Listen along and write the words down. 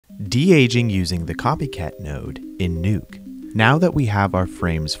De-aging using the CopyCat node in Nuke. Now that we have our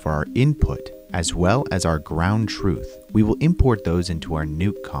frames for our input as well as our ground truth, we will import those into our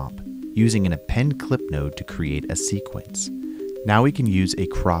Nuke comp using an append clip node to create a sequence. Now we can use a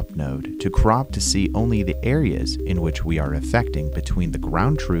crop node to crop to see only the areas in which we are affecting between the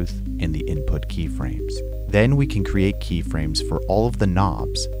ground truth and the input keyframes. Then we can create keyframes for all of the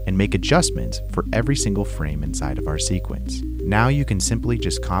knobs and make adjustments for every single frame inside of our sequence. Now you can simply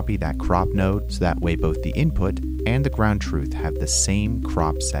just copy that crop node so that way both the input and the ground truth have the same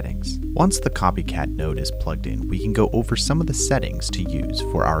crop settings. Once the CopyCat node is plugged in, we can go over some of the settings to use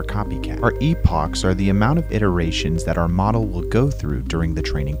for our CopyCat. Our epochs are the amount of iterations that our model will go through during the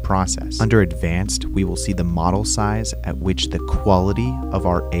training process. Under Advanced, we will see the model size at which the quality of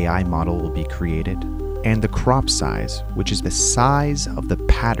our AI model will be created, and the crop size, which is the size of the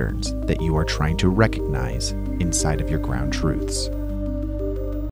patterns that you are trying to recognize inside of your ground truths.